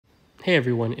Hey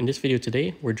everyone, in this video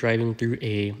today, we're driving through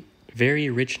a very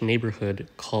rich neighborhood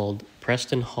called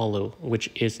Preston Hollow,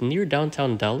 which is near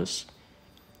downtown Dallas.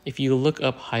 If you look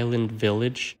up Highland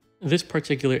Village, this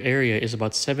particular area is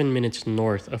about 7 minutes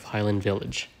north of Highland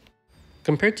Village.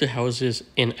 Compared to houses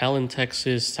in Allen,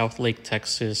 Texas, Southlake,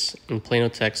 Texas, and Plano,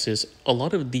 Texas, a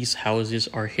lot of these houses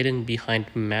are hidden behind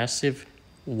massive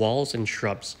walls and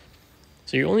shrubs.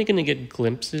 So you're only going to get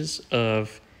glimpses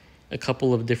of a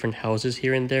couple of different houses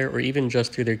here and there, or even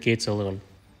just through their gates alone.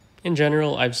 In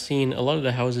general, I've seen a lot of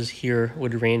the houses here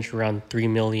would range around $3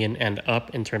 million and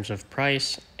up in terms of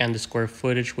price, and the square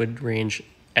footage would range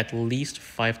at least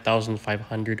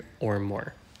 5,500 or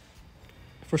more.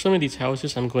 For some of these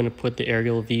houses, I'm going to put the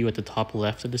aerial view at the top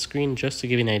left of the screen just to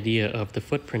give you an idea of the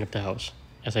footprint of the house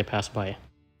as I pass by.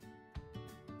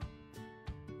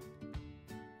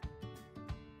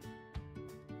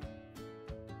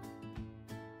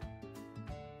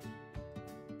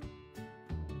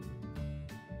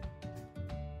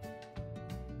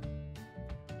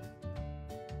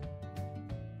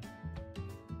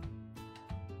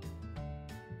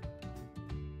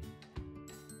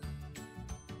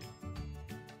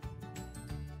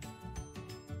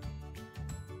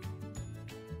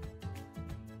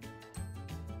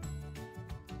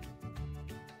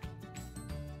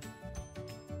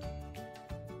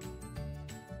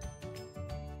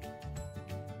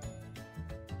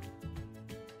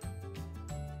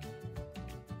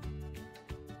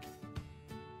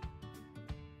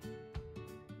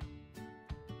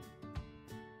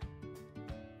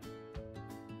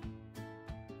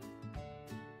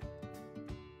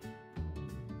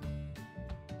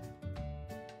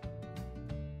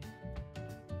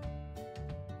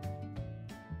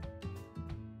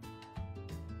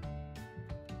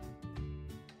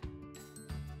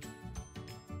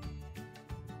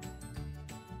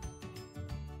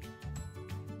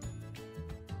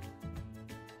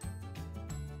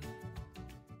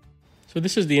 So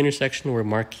this is the intersection where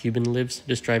Mark Cuban lives,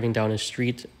 just driving down his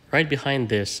street. Right behind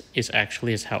this is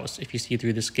actually his house. If you see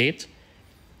through this gate,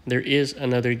 there is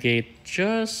another gate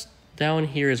just down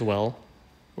here as well,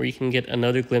 where you can get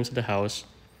another glimpse of the house.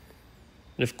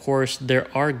 And of course, there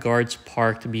are guards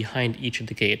parked behind each of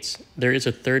the gates. There is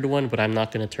a third one, but I'm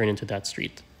not going to turn into that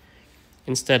street.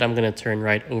 Instead, I'm going to turn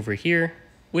right over here,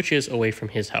 which is away from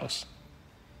his house.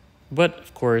 But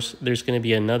of course, there's going to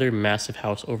be another massive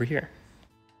house over here.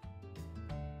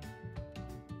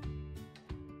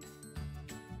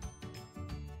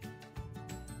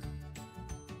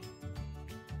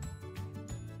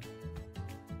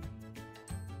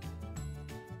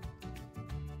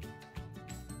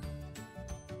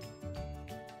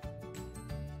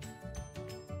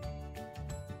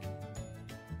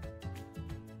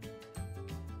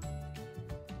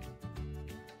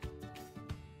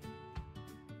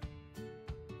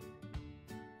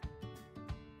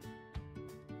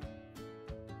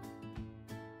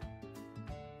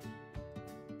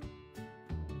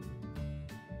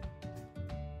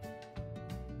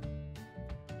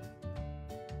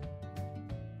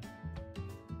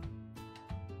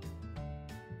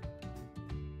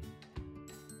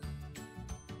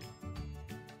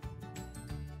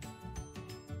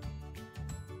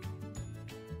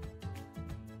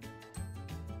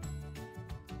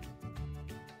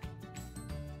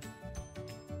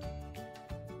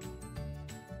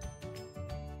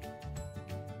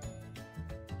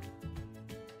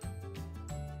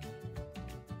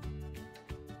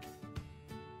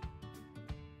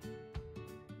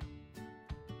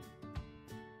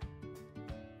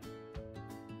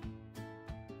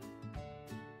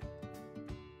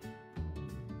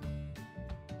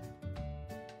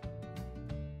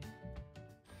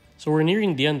 So we're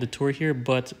nearing the end of the tour here,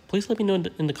 but please let me know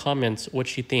in the comments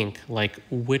what you think, like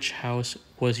which house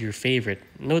was your favorite.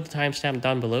 Note the timestamp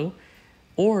down below,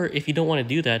 or if you don't want to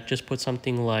do that, just put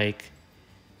something like,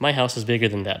 my house is bigger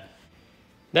than that.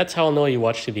 That's how I'll know you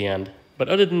watched to the end. But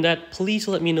other than that, please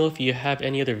let me know if you have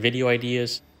any other video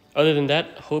ideas. Other than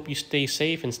that, hope you stay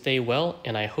safe and stay well,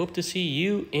 and I hope to see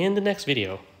you in the next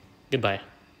video. Goodbye.